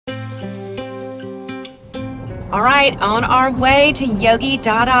All right, on our way to Yogi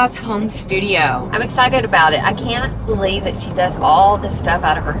Dada's home studio. I'm excited about it. I can't believe that she does all this stuff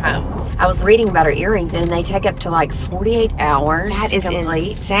out of her home. I was reading about her earrings, and they take up to like 48 hours That to is complete.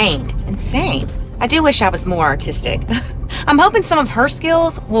 insane. I do wish I was more artistic. I'm hoping some of her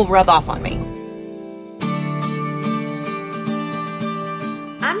skills will rub off on me.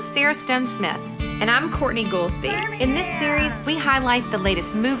 I'm Sarah Stone-Smith. And I'm Courtney Goolsby. In this series, we highlight the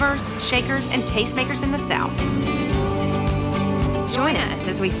latest movers, shakers, and tastemakers in the South. Join us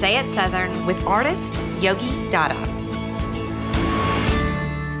as we say it Southern With artist Yogi Dada.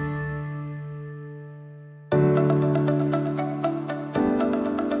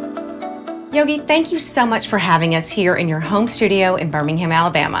 Yogi, thank you so much for having us here in your home studio in Birmingham,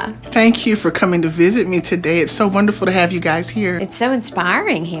 Alabama. Thank you for coming to visit me today. It's so wonderful to have you guys here. It's so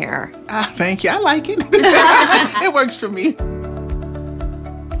inspiring here. Thank you. I like it. It works for me.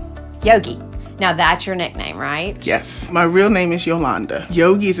 Yogi. Now that's your nickname, right? Yes. My real name is Yolanda.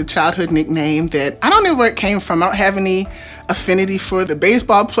 Yogi is a childhood nickname that I don't know where it came from. I don't have any affinity for the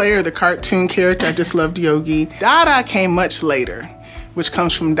baseball player, the cartoon character. I just loved Yogi. Dada came much later, which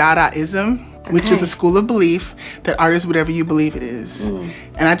comes from Dadaism, which is a school of belief that art is whatever you believe it is.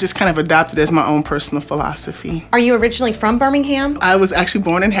 And I just kind of adopted it as my own personal philosophy. Are you originally from Birmingham? I was actually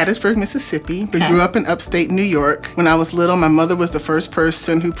born in Hattiesburg, Mississippi, but grew up in upstate New York. When I was little, my mother was the first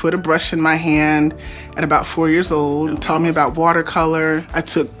person who put a brush in my hand at about 4 years old and taught me about watercolor. I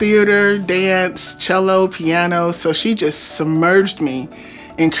took theater, dance, cello, piano, so she just submerged me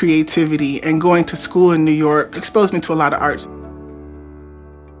in creativity, and going to school in New York exposed me to a lot of arts.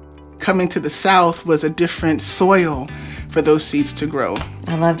 Coming to the South was a different soil for those seeds to grow.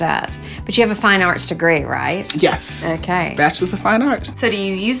 I love that. But you have a fine arts degree, right? Yes. Okay. Bachelor's of Fine Arts. So do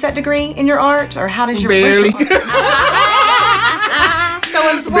you use that degree in your art, or how does your Barely. So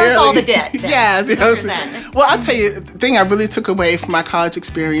it was worth all the debt. Then. Yeah. Well, I'll tell you, the thing I really took away from my college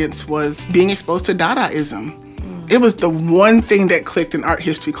experience was being exposed to Dadaism. It was the one thing that clicked in art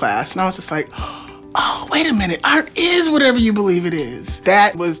history class, and I was just like, oh, wait a minute, art is whatever you believe it is.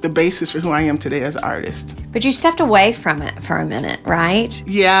 That was the basis for who I am today as an artist. But you stepped away from it for a minute, right?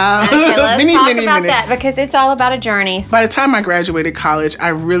 Yeah. Okay, let's many talk about minutes. that, because it's all about a journey. By the time I graduated college, I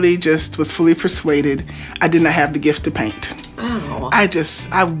really just was fully persuaded I did not have the gift to paint. Oh.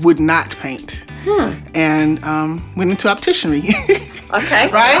 I would not paint. And went into opticianry.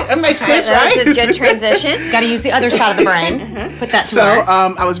 Okay. Right? That makes sense, right? That was a good transition. Got to use the other side of the brain. Put that to So work.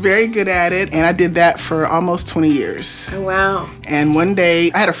 I was very good at it, and I did that for almost 20 years. Oh, wow. And one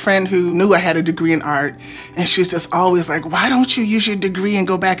day, I had a friend who knew I had a degree in art, and she was just always like, why don't you use your degree and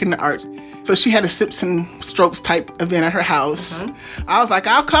go back into art? So she had a sips and strokes type event at her house. I was like,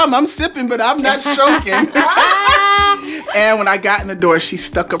 I'll come, I'm sipping, but I'm not stroking. And when I got in the door, she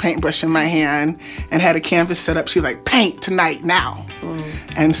stuck a paintbrush in my hand and had a canvas set up. She was like, paint tonight, now.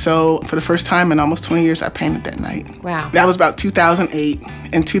 And so for the first time in almost 20 years, I painted that night. Wow. That was about 2008.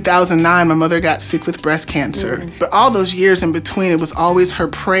 In 2009, my mother got sick with breast cancer. But all those years in between, it was always her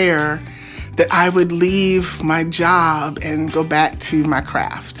prayer that I would leave my job and go back to my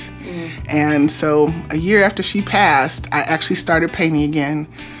craft. And so a year after she passed, I actually started painting again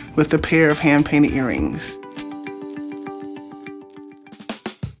with a pair of hand-painted earrings.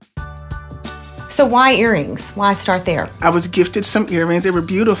 So why earrings? Why start there? I was gifted some earrings. They were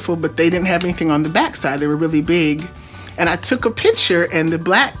beautiful, but they didn't have anything on the back side. They were really big. And I took a picture, and the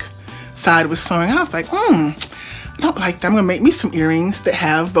black side was showing. And I was like, I don't like that. I'm gonna make me some earrings that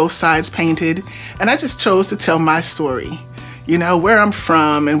have both sides painted. And I just chose to tell my story. You know, where I'm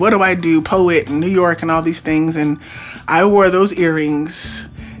from and what do I do, poet in New York and all these things. And I wore those earrings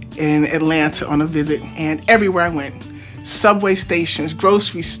in Atlanta on a visit, and everywhere I went. Subway stations,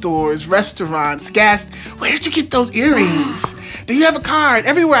 grocery stores, restaurants, gas. Where did you get those earrings? Do you have a card?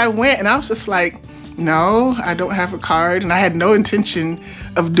 Everywhere I went, and I was just like, no, I don't have a card, and I had no intention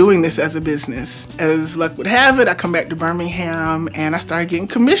of doing this as a business. As luck would have it, I come back to Birmingham, and I started getting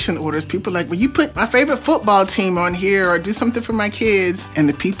commission orders. People like, well, you put my favorite football team on here, or do something for my kids. And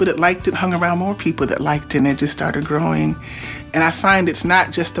the people that liked it hung around more people that liked it, and it just started growing. And I find it's not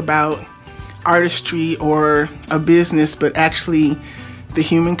just about artistry or a business, but actually the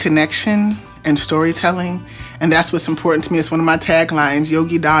human connection and storytelling. And that's what's important to me. It's one of my taglines,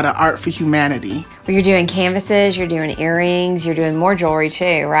 Yogi Dada, art for humanity. Well, you're doing canvases, you're doing earrings, you're doing more jewelry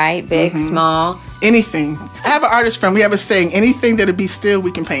too, right? Big, small. Anything. I have an artist friend, we have a saying, anything that'll be still,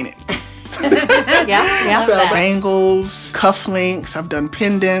 we can paint it. Yeah. So bangles, cufflinks, I've done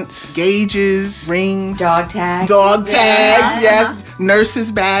pendants, gauges, rings. Dog tags. Dog tags, yes.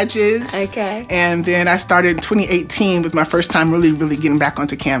 Nurses badges. Okay. And then I started in 2018 was my first time really getting back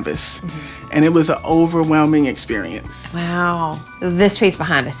onto canvas. And it was an overwhelming experience. Wow. This piece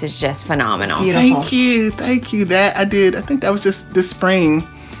behind us is just phenomenal. Beautiful. Thank you. That I did. I think that was just this spring.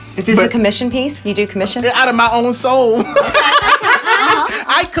 Is this a commission piece? You do commission? Out of my own soul.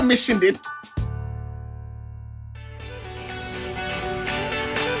 I commissioned it.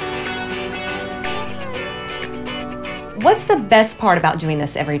 What's the best part about doing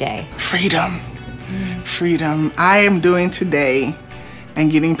this every day? Freedom. Freedom. I am doing today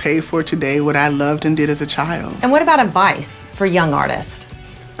and getting paid for today what I loved and did as a child. And what about advice for young artists?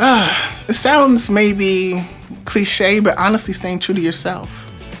 It sounds maybe cliche, but honestly staying true to yourself.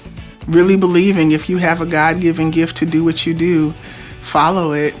 Really believing if you have a God-given gift to do what you do,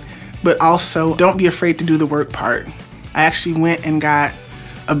 follow it, but also don't be afraid to do the work part. I actually went and got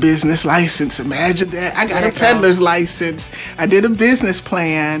a business license. Imagine that. I got a peddler's license. I did a business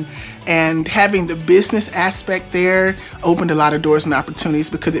plan, and having the business aspect there opened a lot of doors and opportunities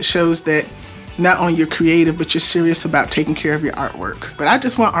because it shows that not only you're creative, but you're serious about taking care of your artwork. But I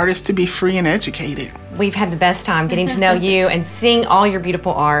just want artists to be free and educated. We've had the best time getting to know you and seeing all your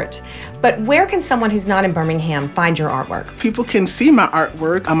beautiful art. But where can someone who's not in Birmingham find your artwork? People can see my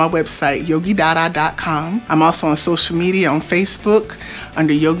artwork on my website, yogidada.com. I'm also on social media on Facebook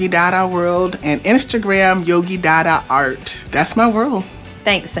under Yogi Dada World and Instagram, Yogi Dada Art. That's my world.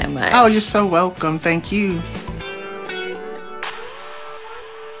 Thanks so much. Oh, you're so welcome. Thank you.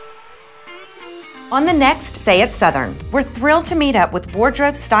 On the next Say It Southern, we're thrilled to meet up with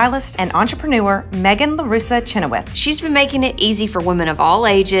wardrobe stylist and entrepreneur Megan LaRussa Chenoweth. She's been making it easy for women of all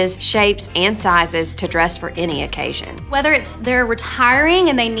ages, shapes, and sizes to dress for any occasion. Whether it's they're retiring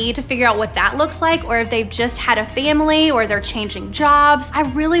and they need to figure out what that looks like, or if they've just had a family or they're changing jobs, I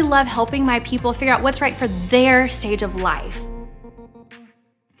really love helping my people figure out what's right for their stage of life.